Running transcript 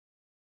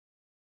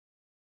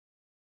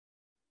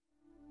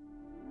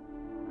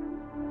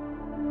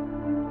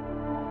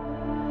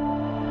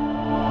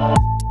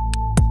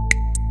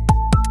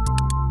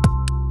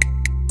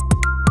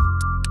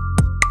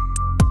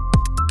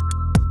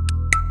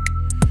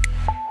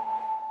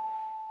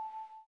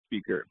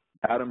speaker,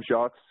 Adam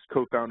Jacques,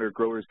 co-founder of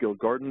Growers Guild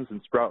Gardens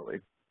in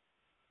Sproutly.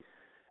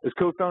 As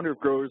co-founder of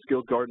Growers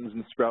Guild Gardens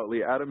in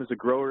Sproutly, Adam is a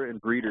grower and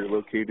breeder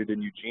located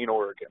in Eugene,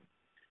 Oregon.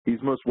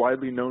 He's most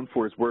widely known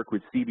for his work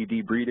with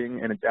CBD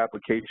breeding and its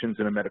applications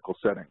in a medical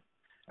setting.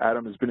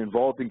 Adam has been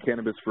involved in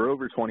cannabis for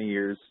over 20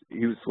 years.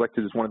 He was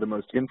selected as one of the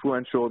most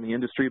influential in the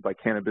industry by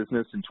Cannabis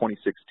in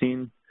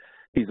 2016.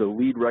 He's a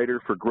lead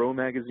writer for Grow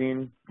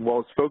magazine. While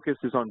his focus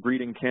is on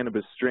breeding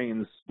cannabis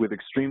strains with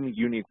extremely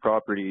unique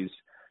properties,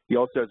 he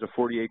also has a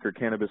 40-acre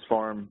cannabis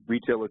farm,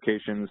 retail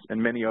locations,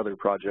 and many other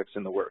projects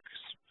in the works.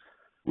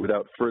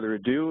 Without further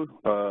ado,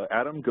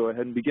 Adam, go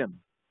ahead and begin.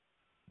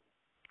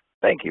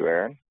 Thank you,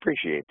 Aaron.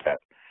 Appreciate that.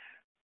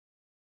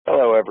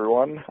 Hello,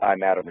 everyone.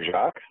 I'm Adam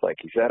Jacques. Like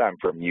you said, I'm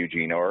from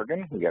Eugene,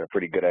 Oregon. We got a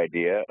pretty good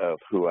idea of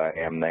who I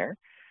am there.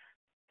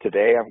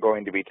 Today, I'm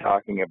going to be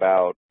talking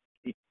about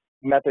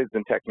methods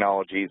and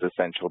technologies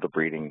essential to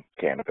breeding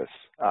cannabis.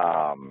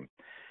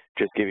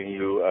 Just giving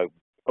you an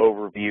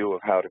overview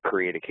of how to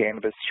create a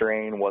cannabis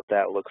strain, what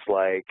that looks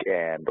like,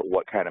 and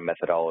what kind of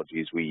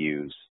methodologies we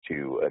use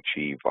to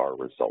achieve our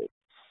results.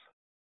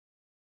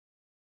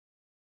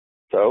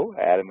 So,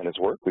 Adam and his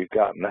work, we've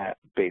gotten that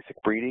basic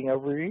breeding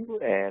overview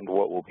and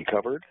what will be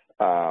covered.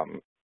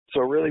 So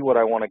really what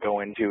I want to go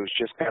into is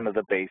just kind of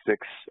the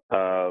basics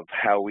of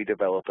how we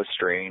develop a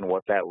strain,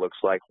 what that looks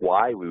like,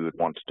 why we would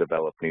want to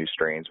develop new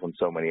strains when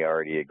so many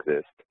already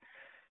exist,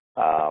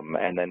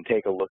 and then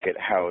take a look at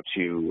how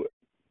to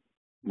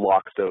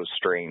lock those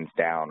strains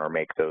down or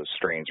make those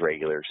strains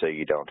regular so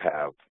you don't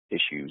have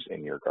issues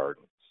in your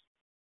garden.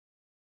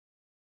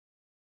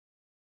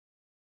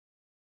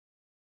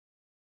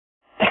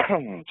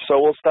 So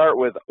we'll start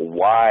with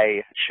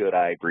why should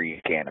I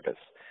breed cannabis?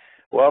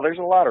 Well, there's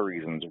a lot of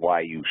reasons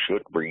why you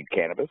should breed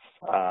cannabis.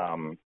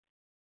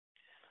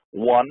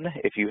 One,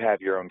 if you have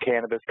your own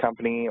cannabis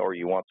company or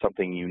you want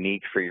something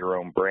unique for your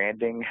own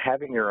branding,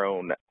 having your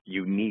own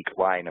unique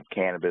line of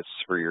cannabis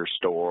for your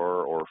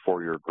store or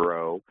for your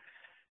grow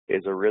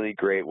is a really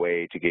great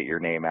way to get your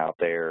name out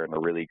there and a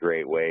really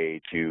great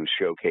way to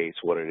showcase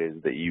what it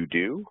is that you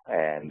do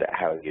and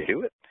how you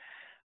do it.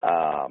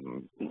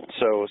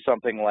 So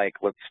something like,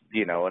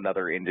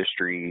 another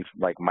industry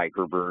like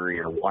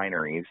microbrewery or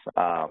wineries,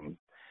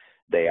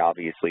 they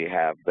obviously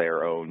have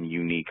their own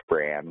unique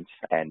brands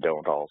and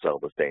don't all sell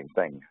the same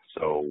thing.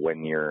 So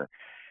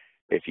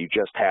if you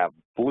just have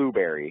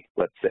blueberry,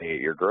 let's say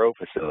at your grow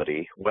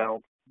facility,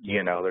 well,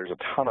 there's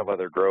a ton of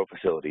other grow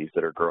facilities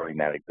that are growing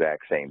that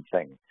exact same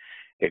thing.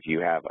 If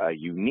you have a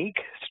unique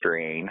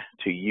strain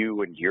to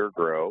you and your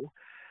grow,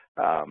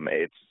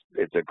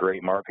 it's a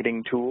great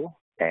marketing tool.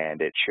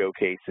 And it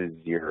showcases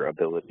your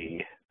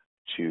ability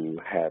to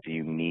have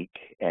unique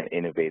and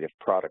innovative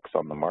products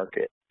on the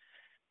market.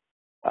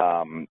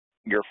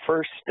 Your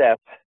first step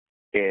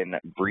in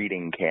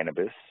breeding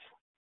cannabis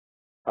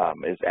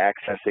is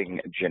accessing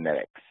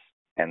genetics.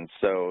 And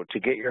so to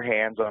get your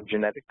hands on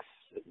genetics,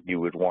 you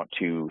would want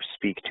to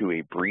speak to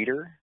a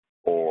breeder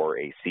or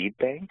a seed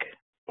bank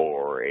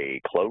or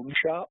a clone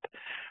shop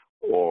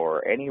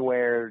or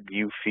anywhere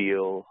you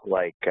feel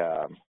like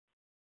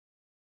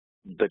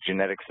the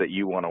genetics that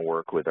you want to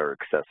work with are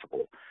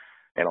accessible.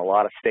 In a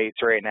lot of states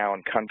right now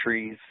and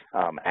countries,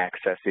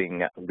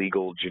 accessing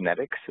legal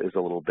genetics is a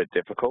little bit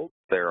difficult.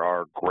 There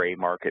are gray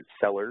market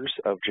sellers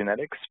of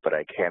genetics, but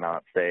I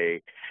cannot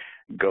say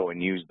go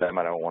and use them.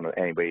 I don't want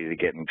anybody to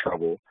get in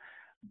trouble.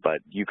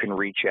 But you can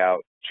reach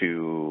out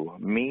to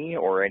me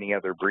or any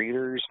other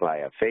breeders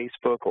via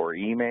Facebook or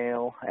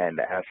email and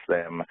ask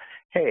them,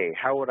 hey,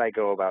 how would I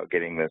go about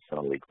getting this in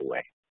a legal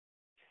way?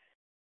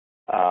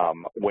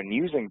 When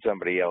using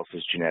somebody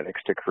else's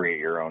genetics to create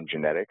your own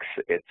genetics,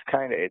 it's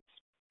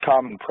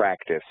common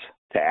practice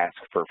to ask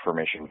for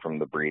permission from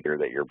the breeder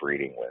that you're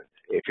breeding with.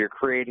 If you're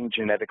creating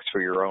genetics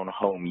for your own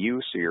home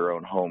use or your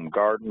own home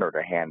garden or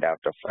to hand out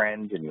to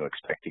friends and you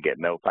expect to get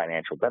no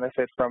financial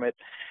benefit from it,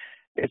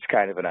 it's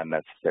kind of an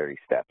unnecessary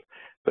step.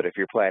 But if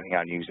you're planning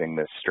on using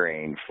this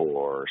strain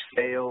for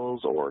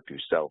sales or to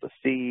sell the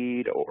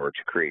seed or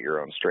to create your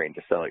own strain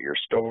to sell at your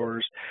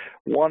stores,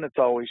 one, it's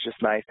always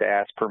just nice to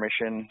ask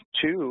permission.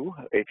 Two,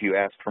 if you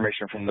ask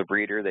permission from the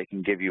breeder, they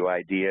can give you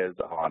ideas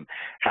on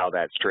how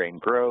that strain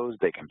grows.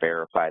 They can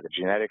verify the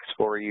genetics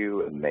for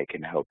you, and they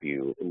can help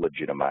you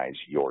legitimize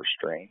your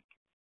strain.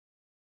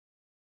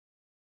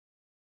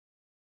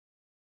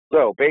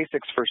 So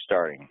basics for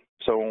starting.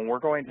 So when we're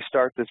going to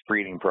start this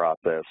breeding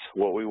process,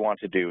 what we want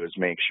to do is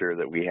make sure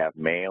that we have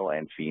male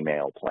and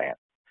female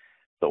plants.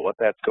 So what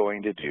that's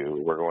going to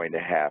do, we're going to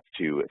have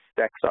to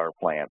sex our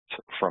plants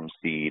from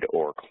seed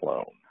or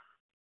clone.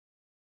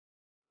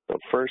 So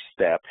first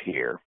step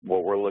here,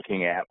 what we're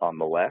looking at on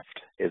the left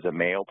is a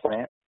male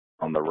plant,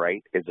 on the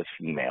right is a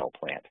female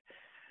plant.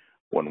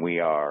 When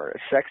we are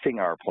sexing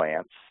our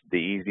plants, the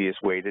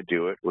easiest way to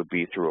do it would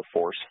be through a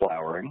forced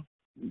flowering.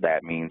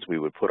 That means we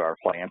would put our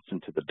plants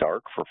into the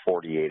dark for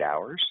 48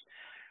 hours,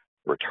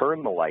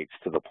 return the lights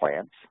to the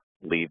plants,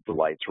 leave the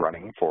lights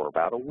running for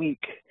about a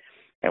week.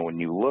 And when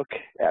you look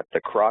at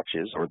the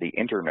crotches or the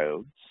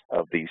internodes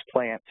of these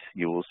plants,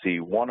 you will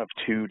see one of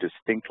two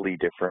distinctly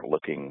different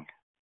looking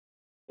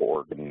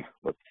organ,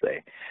 let's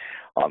say.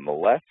 On the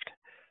left,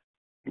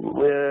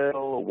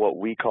 little what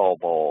we call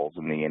balls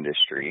in the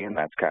industry, and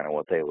that's kind of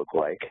what they look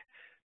like.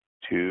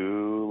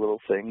 Two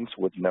little things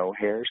with no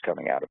hairs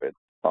coming out of it.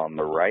 On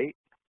the right,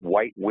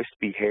 white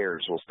wispy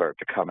hairs will start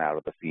to come out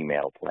of the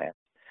female plant.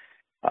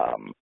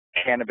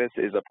 Cannabis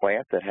is a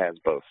plant that has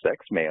both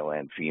sex, male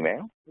and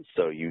female,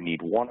 so you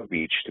need one of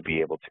each to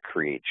be able to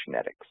create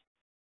genetics.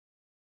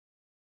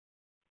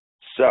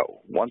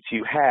 So once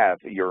you have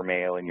your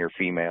male and your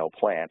female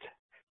plant,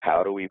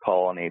 how do we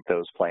pollinate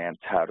those plants?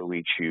 How do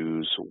we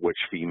choose which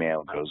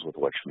female goes with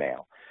which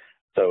male?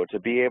 So to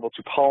be able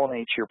to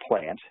pollinate your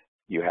plant,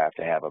 you have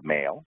to have a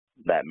male.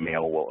 That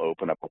male will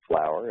open up a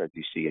flower, as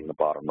you see in the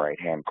bottom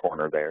right-hand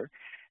corner there.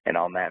 And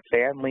on that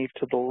fan leaf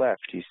to the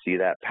left, you see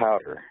that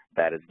powder.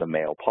 That is the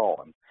male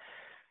pollen.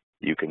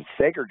 You can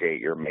segregate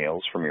your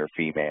males from your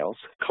females,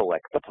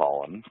 collect the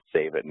pollen,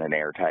 save it in an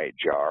airtight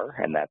jar,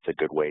 and that's a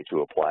good way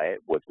to apply it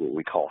with what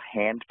we call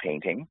hand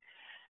painting.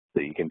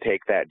 So you can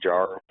take that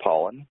jar of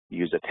pollen,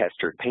 use a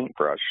tester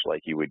paintbrush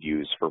like you would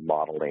use for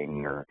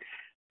modeling or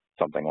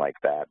something like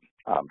that.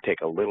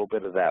 Take a little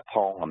bit of that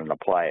pollen and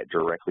apply it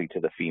directly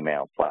to the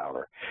female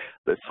flower.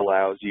 This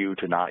allows you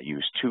to not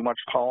use too much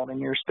pollen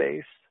in your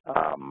space.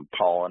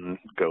 Pollen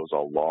goes a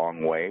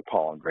long way.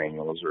 Pollen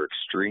granules are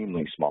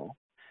extremely small.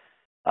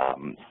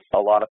 A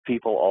lot of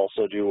people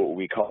also do what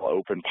we call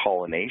open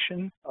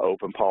pollination.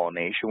 Open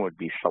pollination would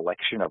be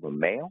selection of a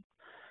male,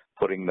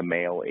 putting the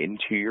male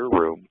into your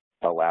room,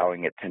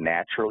 allowing it to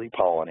naturally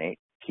pollinate,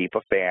 keep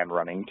a fan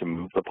running to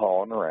move the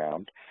pollen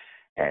around,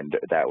 and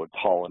that would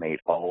pollinate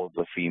all of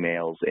the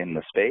females in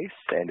the space,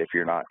 and if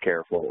you're not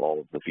careful, all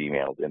of the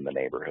females in the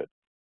neighborhood.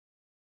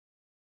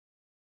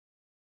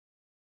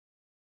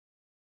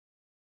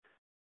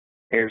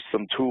 Here's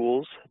some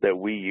tools that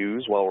we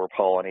use while we're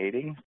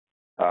pollinating.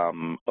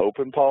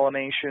 Open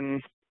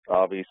pollination,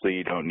 obviously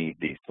you don't need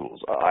these tools.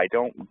 I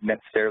don't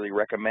necessarily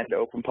recommend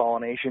open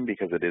pollination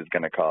because it is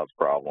going to cause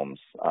problems.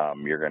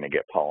 You're going to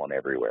get pollen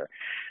everywhere.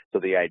 So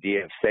the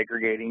idea of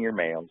segregating your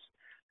males,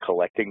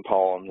 collecting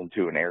pollen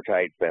into an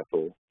airtight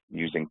vessel,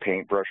 using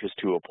paintbrushes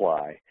to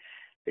apply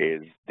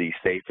is the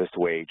safest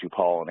way to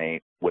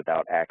pollinate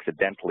without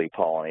accidentally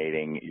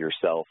pollinating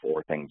yourself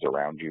or things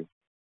around you.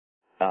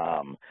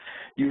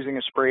 Using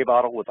a spray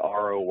bottle with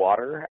RO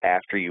water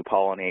after you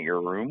pollinate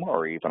your room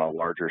or even a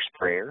larger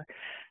sprayer.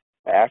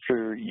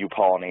 After you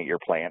pollinate your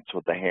plants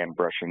with the hand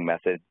brushing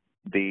method,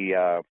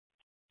 the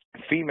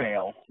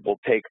female will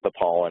take the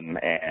pollen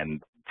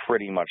and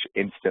pretty much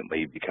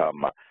instantly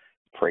become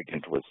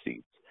pregnant with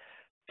seeds.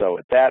 So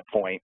at that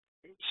point,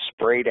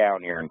 spray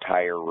down your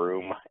entire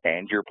room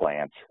and your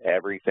plants,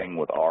 everything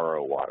with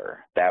RO water.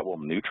 That will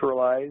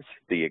neutralize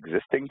the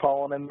existing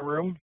pollen in the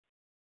room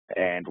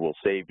and will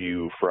save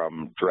you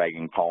from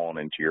dragging pollen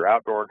into your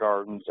outdoor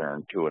gardens or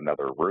into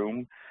another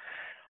room.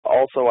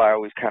 Also, I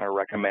always kind of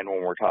recommend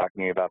when we're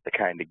talking about the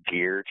kind of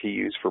gear to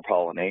use for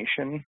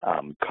pollination,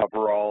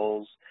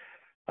 coveralls,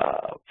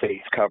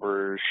 face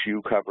covers,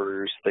 shoe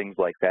covers, things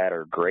like that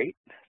are great,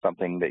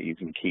 something that you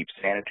can keep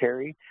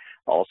sanitary.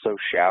 Also,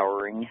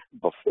 showering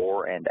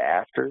before and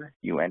after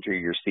you enter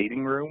your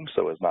seeding room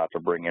so as not to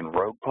bring in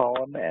rogue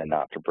pollen and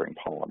not to bring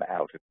pollen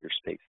out of your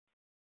space.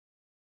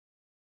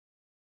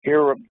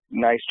 Here, a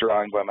nice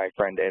drawing by my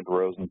friend Ed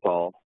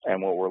Rosenthal,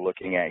 and what we're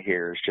looking at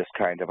here is just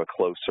kind of a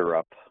closer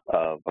up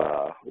of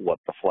what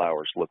the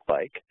flowers look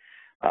like.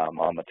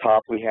 On the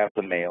top, we have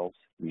the males.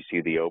 You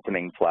see the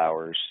opening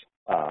flowers.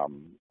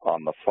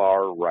 On the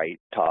far right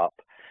top,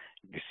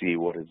 you see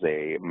what is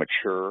a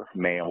mature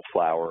male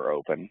flower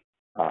open.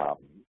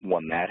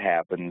 When that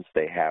happens,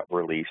 they have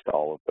released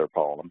all of their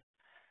pollen.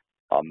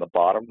 On the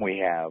bottom, we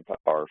have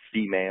our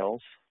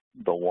females.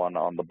 The one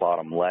on the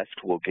bottom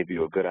left will give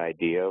you a good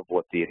idea of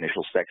what the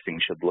initial sexing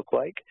should look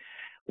like.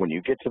 When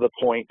you get to the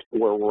point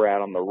where we're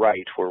at on the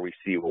right, where we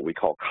see what we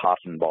call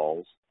cotton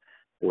balls,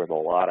 with a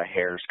lot of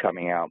hairs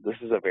coming out, this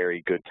is a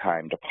very good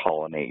time to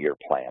pollinate your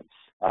plants.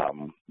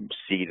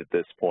 Seed at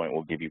this point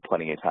will give you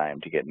plenty of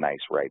time to get nice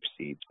ripe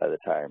seeds by the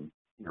time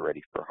you're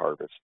ready for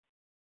harvest.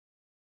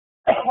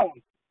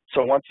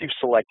 So once you've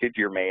selected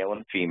your male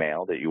and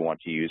female that you want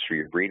to use for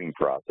your breeding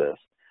process,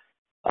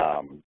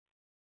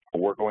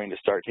 we're going to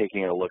start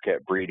taking a look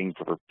at breeding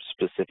for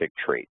specific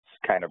traits,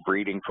 kind of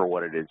breeding for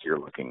what it is you're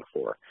looking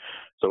for.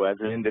 So as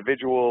an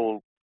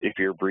individual, if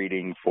you're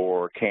breeding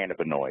for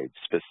cannabinoids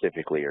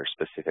specifically, or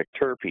specific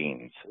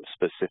terpenes,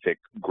 specific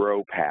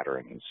grow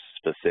patterns,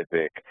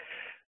 specific,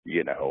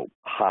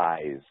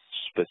 highs,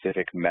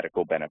 specific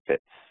medical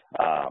benefits,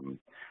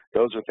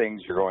 those are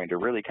things you're going to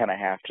really kind of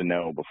have to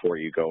know before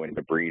you go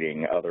into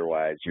breeding.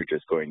 Otherwise, you're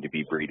just going to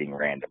be breeding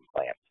random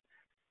plants.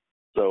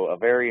 So a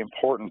very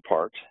important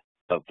part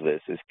of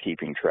this is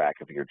keeping track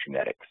of your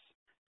genetics.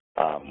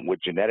 With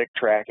genetic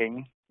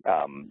tracking,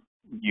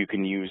 you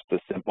can use the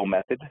simple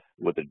method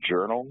with a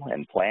journal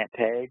and plant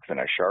tags and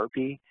a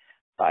Sharpie.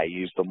 I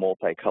use the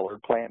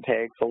multicolored plant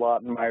tags a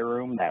lot in my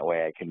room. That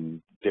way I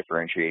can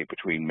differentiate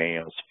between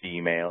males,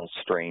 females,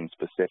 strain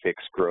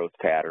specifics, growth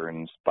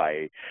patterns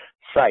by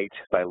sight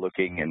by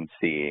looking and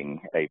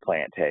seeing a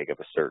plant tag of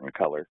a certain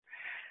color.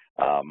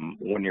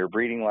 When you're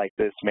breeding like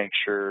this, make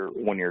sure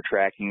when you're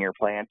tracking your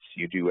plants,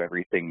 you do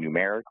everything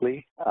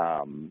numerically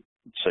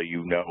so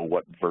you know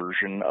what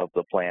version of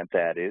the plant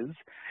that is.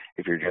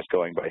 If you're just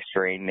going by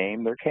strain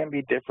name, there can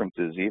be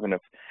differences. Even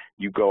if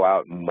you go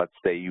out and let's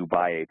say you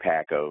buy a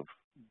pack of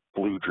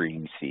Blue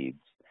Dream seeds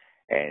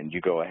and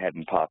you go ahead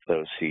and pop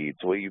those seeds,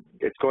 well,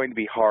 it's going to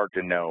be hard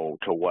to know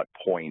to what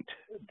point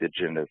the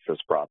geneticist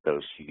brought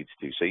those seeds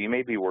to. So you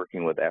may be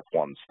working with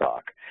F1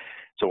 stock.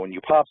 So when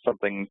you pop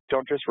something,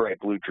 don't just write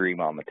Blue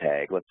Dream on the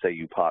tag. Let's say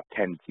you pop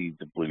 10 seeds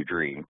of Blue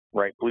Dream.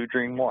 Write Blue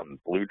Dream 1,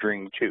 Blue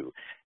Dream 2.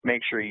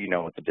 Make sure you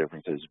know what the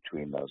differences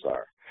between those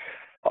are.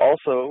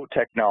 Also,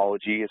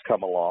 technology has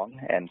come along,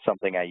 and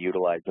something I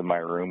utilize in my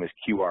room is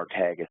QR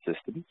tag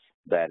assistance.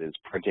 That is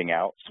printing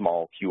out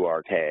small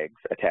QR tags,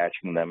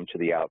 attaching them to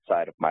the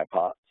outside of my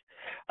pots.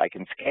 I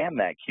can scan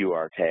that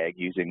QR tag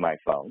using my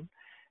phone,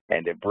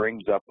 and it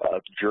brings up a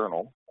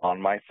journal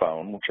on my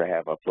phone, which I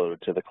have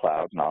uploaded to the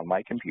cloud and on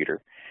my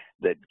computer,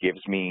 that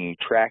gives me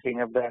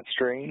tracking of that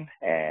strain.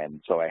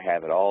 And so I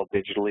have it all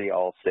digitally,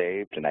 all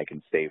saved, and I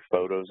can save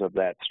photos of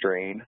that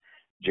strain.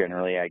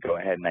 Generally, I go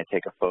ahead and I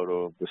take a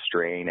photo of the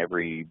strain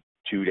every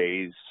 2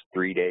 days,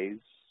 3 days,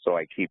 so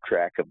I keep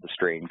track of the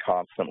strain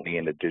constantly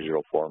in a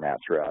digital format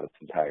throughout its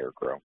entire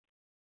grow.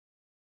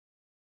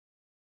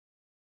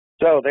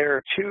 So there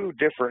are two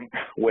different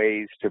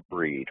ways to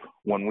breed.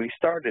 When we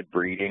started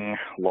breeding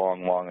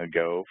long, long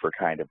ago for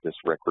kind of this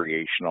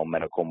recreational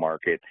medical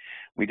market,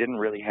 we didn't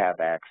really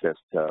have access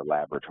to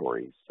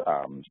laboratories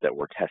that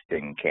were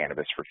testing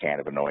cannabis for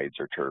cannabinoids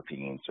or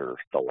terpenes or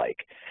the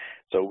like.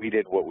 So we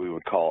did what we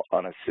would call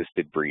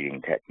unassisted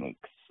breeding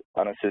techniques.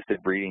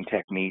 Unassisted breeding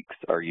techniques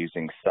are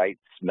using sight,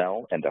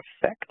 smell, and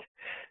effect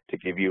to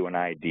give you an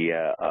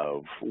idea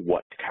of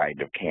what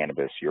kind of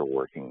cannabis you're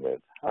working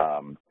with.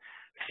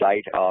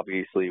 Sight,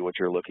 obviously, what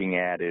you're looking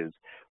at is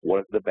what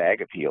is the bag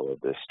appeal of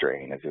this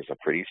strain? Is this a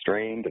pretty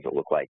strain? Does it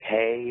look like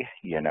hay?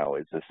 You know,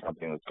 is this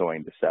something that's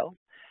going to sell?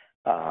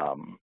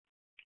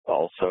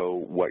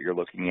 Also, what you're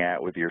looking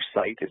at with your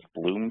sight is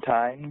bloom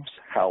times.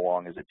 How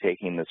long is it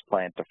taking this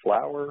plant to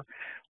flower?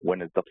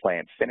 When is the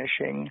plant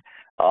finishing?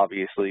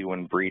 Obviously,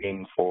 when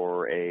breeding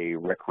for a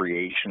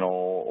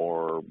recreational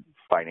or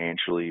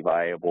financially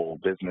viable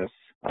business,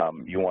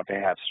 you want to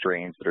have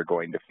strains that are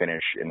going to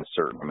finish in a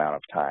certain amount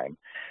of time.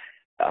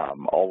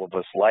 All of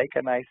us like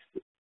a nice,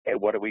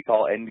 what do we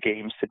call, end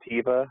game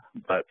sativa,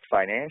 but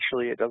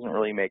financially it doesn't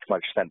really make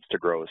much sense to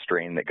grow a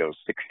strain that goes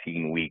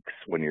 16 weeks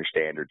when your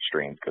standard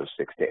strains go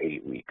 6 to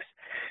 8 weeks.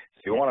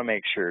 So you want to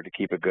make sure to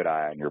keep a good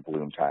eye on your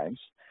bloom times.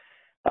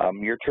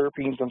 Your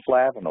terpenes and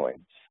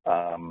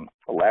flavonoids.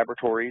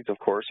 Laboratories, of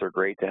course, are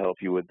great to help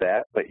you with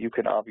that, but you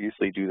can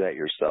obviously do that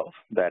yourself.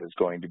 That is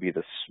going to be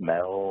the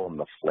smell and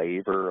the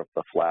flavor of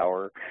the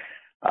flower.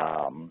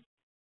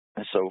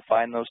 So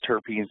find those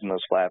terpenes and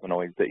those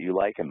flavonoids that you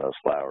like in those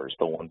flowers,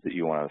 the ones that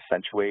you want to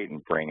accentuate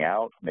and bring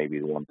out, maybe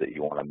the ones that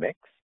you want to mix.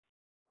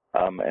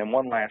 And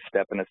one last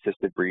step in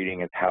assisted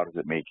breeding is how does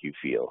it make you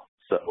feel?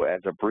 So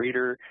as a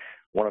breeder,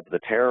 one of the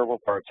terrible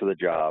parts of the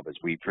job is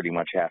we pretty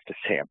much have to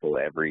sample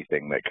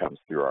everything that comes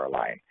through our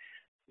line.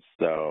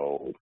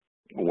 So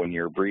when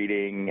you're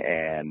breeding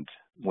and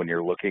when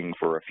you're looking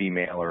for a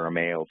female or a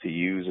male to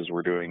use, as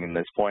we're doing in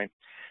this point,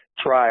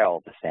 try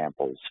all the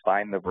samples,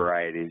 find the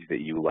varieties that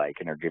you like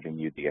and are giving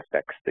you the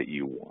effects that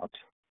you want.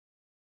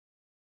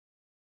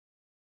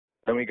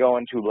 Then we go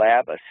into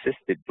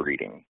lab-assisted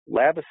breeding.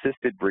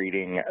 Lab-assisted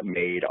breeding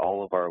made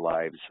all of our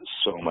lives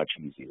so much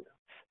easier.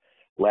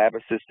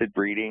 Lab-assisted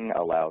breeding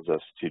allows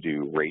us to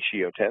do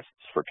ratio tests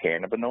for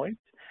cannabinoids,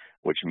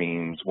 which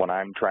means when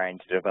I'm trying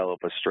to develop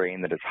a strain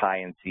that is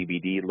high in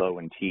CBD, low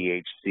in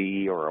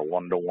THC, or a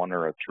 1-to-1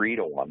 or a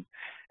 3-to-1,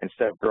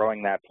 instead of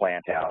growing that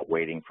plant out,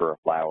 waiting for a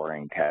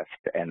flowering test,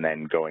 and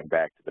then going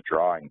back to the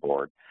drawing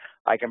board,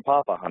 I can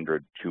pop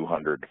 100,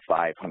 200,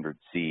 500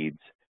 seeds,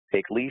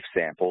 take leaf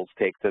samples,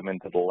 take them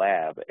into the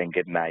lab, and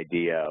get an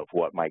idea of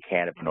what my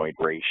cannabinoid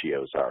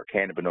ratios are.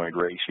 Cannabinoid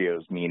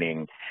ratios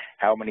meaning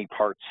how many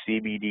parts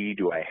CBD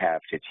do I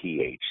have to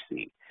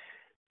THC.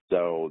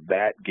 So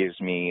that gives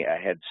me a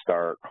head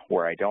start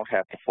where I don't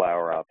have to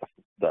flower out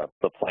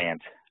the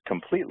plant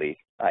completely.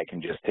 I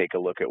can just take a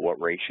look at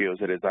what ratios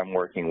it is I'm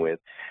working with,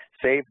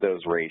 save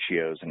those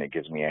ratios, and it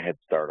gives me a head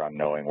start on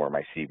knowing where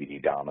my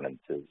CBD dominance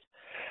is.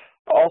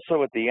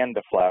 Also, at the end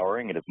of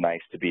flowering, it is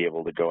nice to be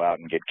able to go out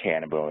and get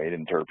cannabinoid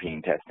and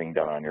terpene testing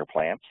done on your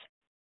plants.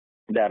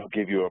 That'll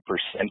give you a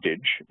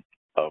percentage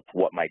of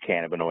what my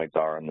cannabinoids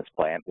are in this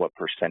plant, what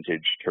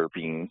percentage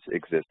terpenes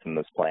exist in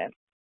this plant.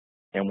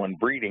 And when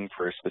breeding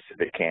for a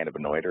specific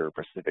cannabinoid or a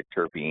specific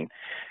terpene,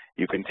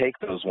 you can take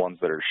those ones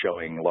that are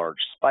showing large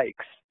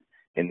spikes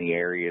in the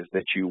areas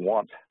that you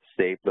want,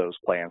 save those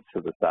plants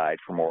to the side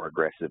for more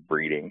aggressive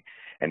breeding,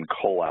 and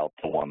cull out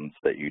the ones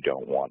that you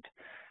don't want.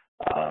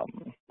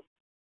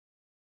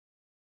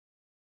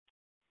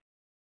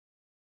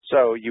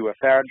 So you have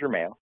found your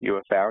male, you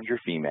have found your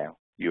female,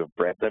 you have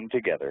bred them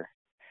together,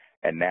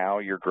 and now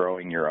you're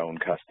growing your own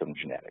custom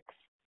genetics.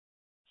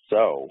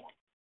 So,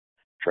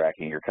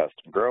 tracking your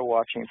custom grow,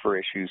 watching for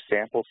issues,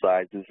 sample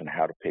sizes, and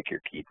how to pick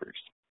your keepers.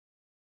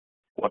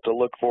 What to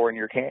look for in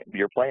your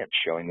plants,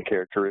 showing the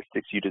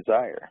characteristics you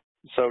desire.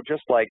 So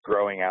just like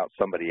growing out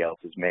somebody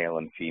else's male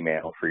and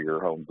female for your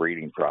home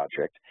breeding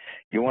project,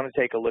 you want to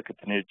take a look at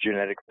the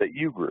genetics that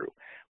you grew.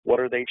 What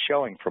are they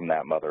showing from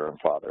that mother and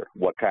father?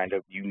 What kind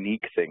of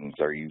unique things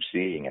are you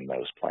seeing in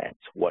those plants?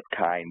 What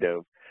kind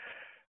of,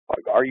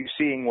 are you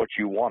seeing what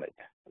you wanted?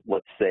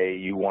 Let's say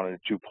you wanted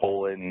to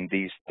pull in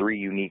these 3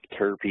 unique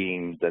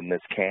terpenes and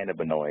this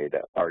cannabinoid.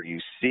 Are you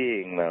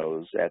seeing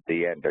those at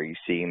the end? Are you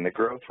seeing the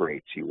growth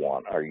rates you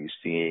want? Are you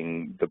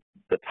seeing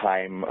the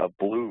time of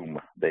bloom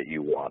that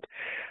you want?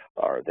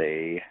 Are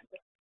they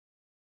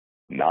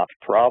not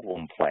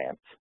problem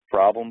plants?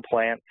 Problem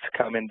plants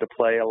come into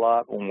play a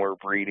lot when we're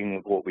breeding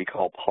with what we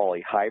call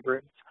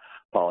polyhybrids.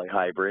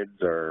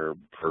 Polyhybrids are,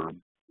 for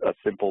a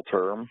simple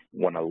term,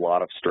 when a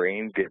lot of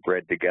strains get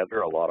bred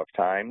together a lot of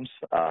times,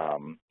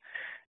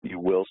 you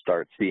will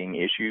start seeing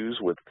issues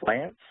with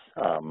plants.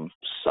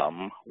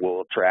 Some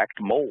will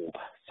attract mold,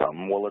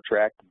 some will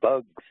attract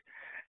bugs,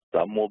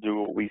 some will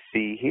do what we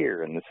see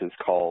here, and this is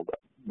called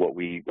what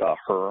we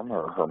herm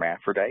or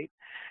hermaphrodite.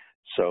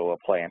 So a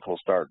plant will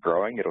start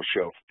growing, it'll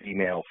show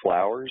female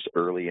flowers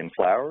early in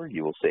flower.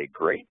 You will say,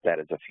 great, that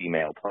is a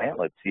female plant,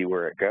 let's see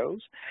where it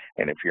goes.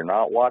 And if you're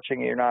not watching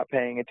and you're not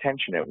paying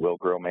attention, it will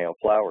grow male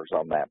flowers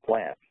on that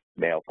plant.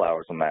 Male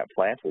flowers on that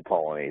plant will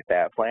pollinate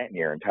that plant in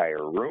your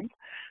entire room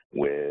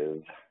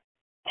with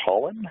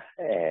pollen,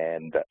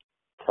 and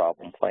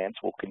problem plants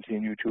will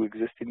continue to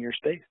exist in your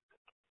space.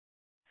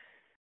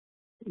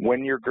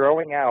 When you're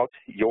growing out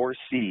your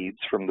seeds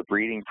from the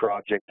breeding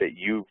project that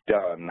you've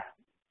done,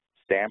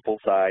 sample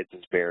size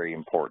is very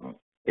important.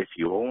 If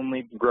you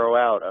only grow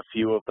out a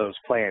few of those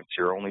plants,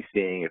 you're only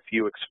seeing a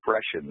few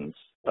expressions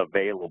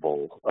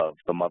available of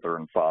the mother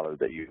and father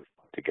that you've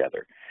put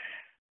together.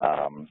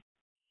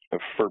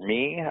 For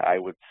me, I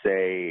would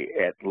say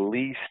at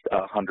least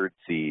 100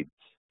 seeds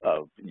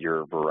of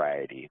your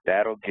variety.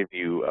 That'll give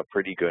you a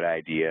pretty good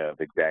idea of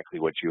exactly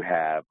what you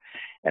have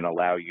and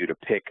allow you to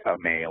pick a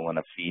male and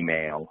a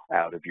female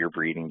out of your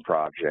breeding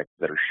project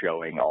that are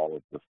showing all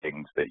of the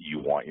things that you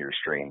want your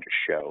strain to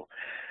show.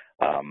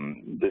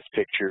 This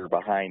picture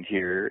behind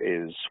here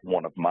is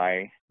one of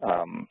my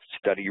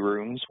study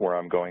rooms where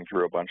I'm going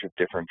through a bunch of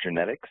different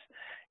genetics.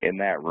 In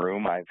that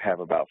room, I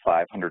have about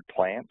 500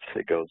 plants.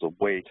 It goes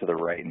way to the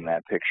right in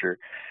that picture.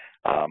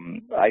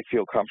 I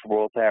feel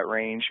comfortable with that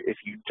range. If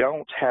you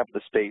don't have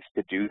the space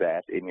to do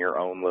that in your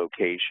own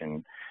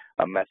location,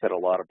 a method a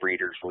lot of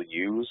breeders will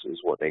use is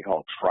what they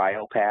call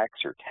trial packs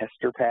or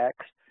tester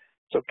packs.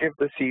 So give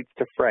the seeds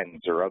to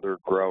friends or other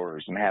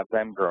growers and have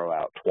them grow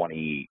out 20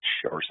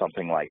 each or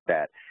something like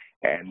that,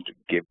 and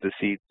give the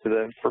seeds to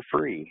them for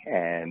free.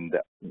 And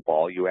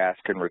all you ask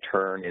in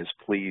return is,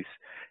 please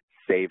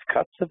save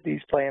cuts of these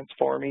plants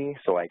for me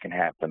so I can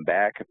have them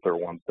back if they're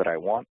ones that I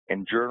want,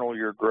 and journal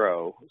your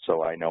grow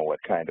so I know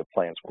what kind of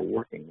plants we're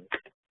working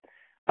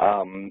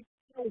with.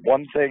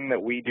 One thing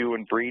that we do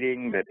in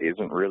breeding that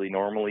isn't really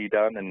normally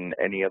done in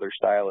any other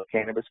style of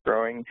cannabis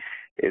growing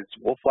is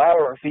we'll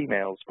flower our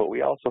females, but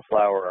we also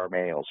flower our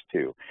males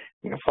too.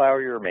 You can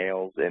flower your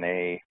males in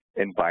a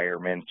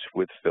environment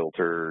with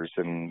filters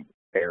and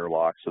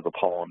airlock so the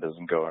pollen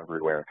doesn't go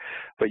everywhere.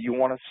 But you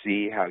want to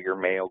see how your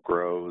male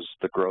grows.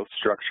 The growth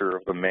structure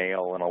of the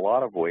male in a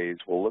lot of ways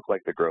will look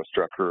like the growth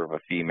structure of a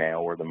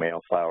female where the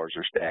male flowers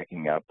are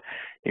stacking up.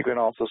 You can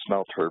also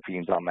smell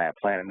terpenes on that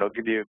plant, and they'll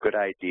give you a good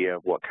idea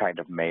of what kind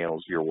of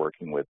males you're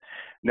working with.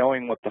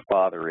 Knowing what the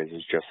father is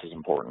just as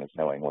important as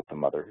knowing what the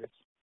mother is.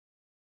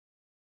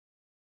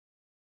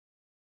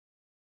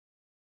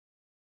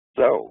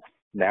 So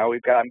now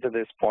we've gotten to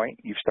this point.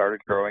 You've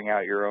started growing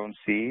out your own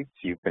seeds.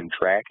 You've been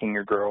tracking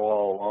your grow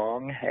all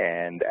along,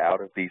 and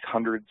out of these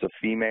hundreds of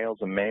females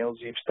and males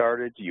you've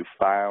started, you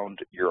found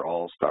your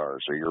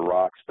all-stars or your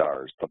rock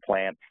stars, the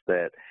plants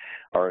that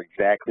are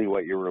exactly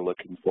what you were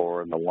looking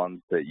for and the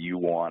ones that you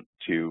want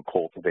to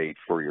cultivate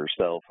for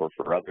yourself or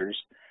for others.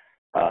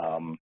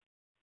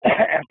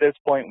 At this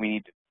point, we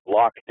need to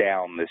lock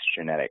down this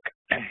genetic.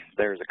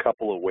 There's a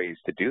couple of ways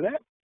to do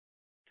that.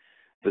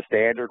 The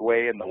standard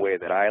way and the way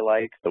that I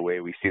like, the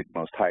way we see the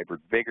most hybrid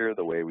vigor,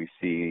 the way we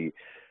see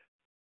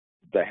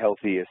the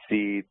healthiest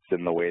seeds,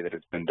 and the way that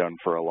it's been done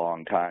for a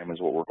long time is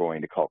what we're going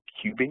to call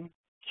cubing.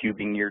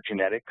 Cubing your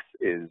genetics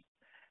is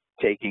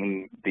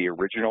taking the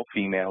original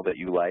female that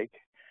you like,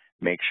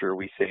 make sure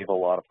we save a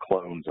lot of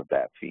clones of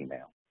that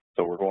female.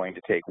 So we're going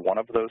to take one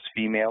of those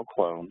female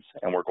clones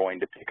and we're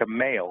going to pick a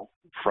male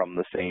from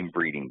the same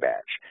breeding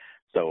batch.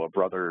 So a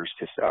brother's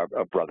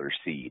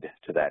seed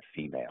to that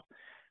female.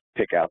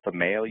 Pick out the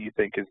male you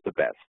think is the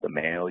best, the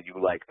male you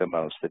like the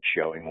most that's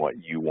showing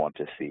what you want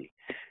to see.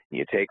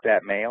 You take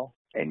that male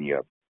and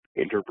you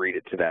interbreed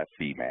it to that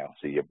female.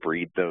 So you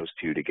breed those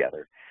two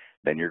together.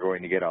 Then you're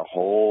going to get a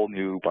whole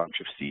new bunch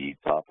of seeds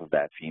off of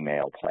that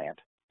female plant.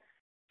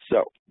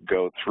 So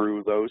go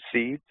through those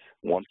seeds.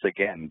 Once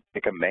again,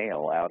 pick a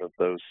male out of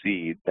those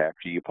seeds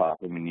after you pop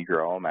them and you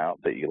grow them out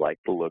that you like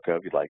the look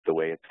of, you like the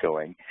way it's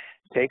going.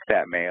 Take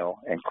that male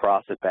and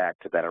cross it back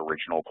to that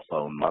original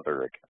clone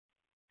mother again.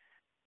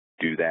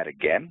 Do that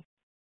again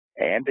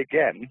and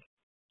again.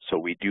 So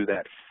we do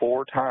that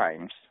 4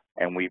 times,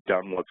 and we've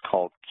done what's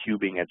called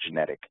cubing a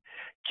genetic.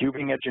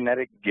 Cubing a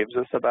genetic gives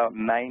us about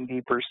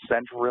 90%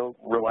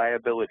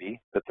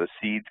 reliability that the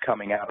seeds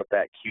coming out of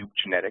that cubed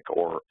genetic,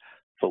 or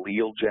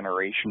filial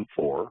generation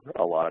 4,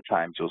 a lot of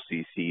times you'll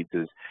see seeds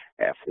as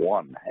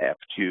F1,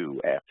 F2,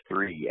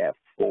 F3,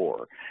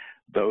 F4.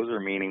 Those are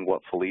meaning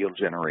what filial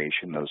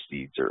generation those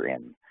seeds are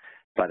in.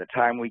 By the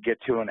time we get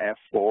to an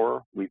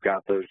F4, we've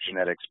got those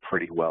genetics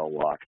pretty well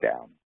locked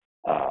down.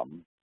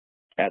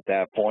 At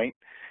that point,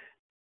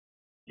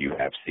 you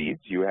have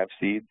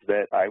seeds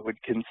that I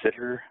would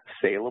consider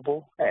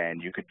saleable,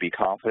 and you could be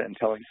confident in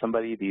telling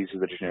somebody these are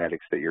the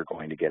genetics that you're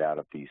going to get out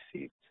of these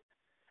seeds.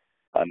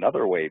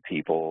 Another way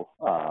people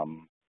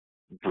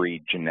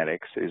breed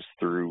genetics is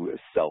through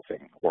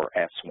selfing, or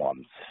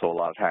S1s. So a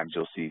lot of times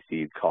you'll see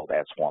seeds called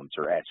S1s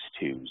or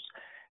S2s,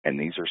 and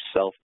these are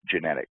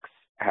self-genetics.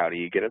 How do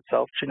you get a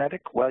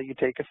self-genetic? Well, you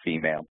take a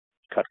female,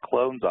 cut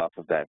clones off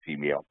of that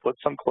female, put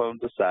some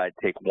clones aside,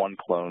 take one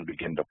clone,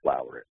 begin to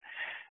flower it.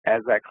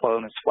 As that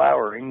clone is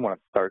flowering, when it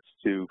starts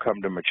to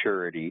come to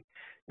maturity,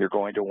 you're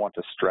going to want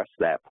to stress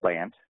that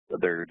plant.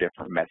 There are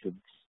different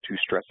methods to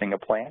stressing a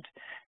plant.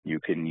 You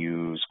can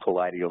use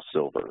colloidal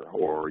silver,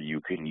 or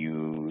you can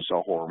use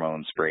a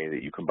hormone spray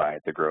that you can buy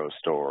at the grocery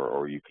store,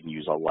 or you can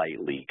use a light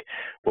leak.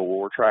 But what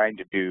we're trying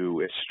to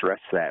do is stress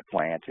that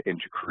plant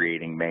into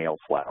creating male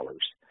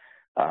flowers.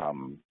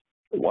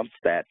 Once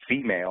that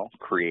female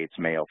creates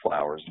male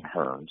flowers and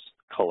herms,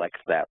 collect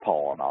that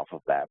pollen off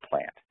of that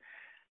plant.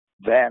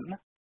 Then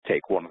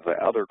take one of the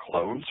other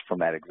clones from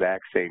that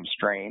exact same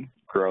strain,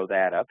 grow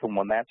that up, and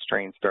when that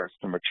strain starts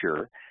to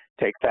mature,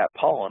 take that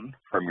pollen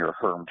from your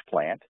hermed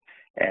plant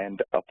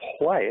and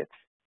apply it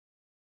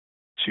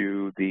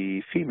to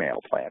the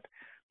female plant.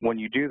 When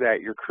you do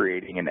that, you're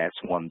creating an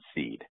S1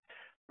 seed.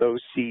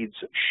 Those seeds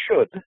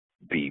should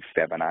be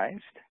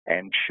feminized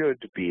and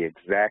should be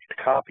exact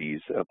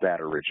copies of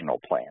that original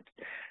plant.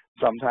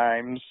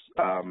 Sometimes,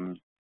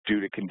 due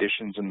to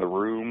conditions in the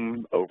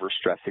room,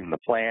 overstressing the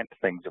plant,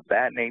 things of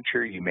that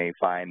nature, you may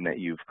find that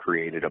you've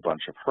created a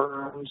bunch of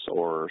herms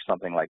or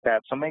something like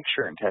that. So make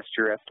sure and test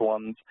your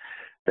S1s,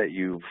 that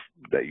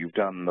you've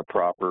done the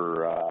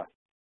proper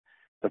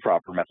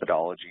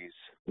methodologies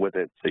with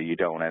it, so you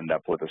don't end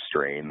up with a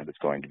strain that is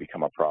going to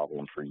become a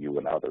problem for you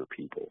and other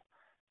people.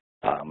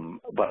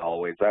 But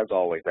as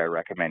always, I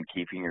recommend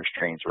keeping your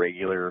strains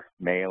regular,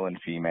 male and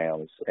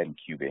females, and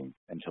cubing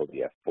until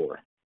the F4.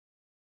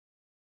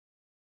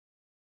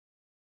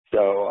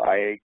 So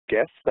I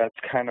guess that's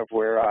kind of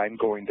where I'm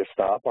going to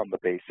stop on the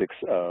basics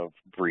of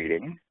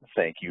breeding.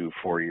 Thank you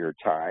for your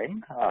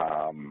time.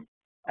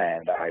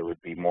 And I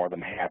would be more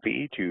than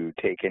happy to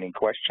take any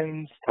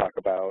questions, talk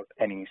about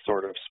any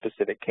sort of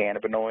specific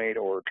cannabinoid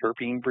or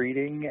terpene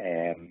breeding,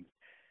 and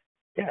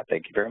yeah,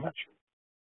 thank you very much.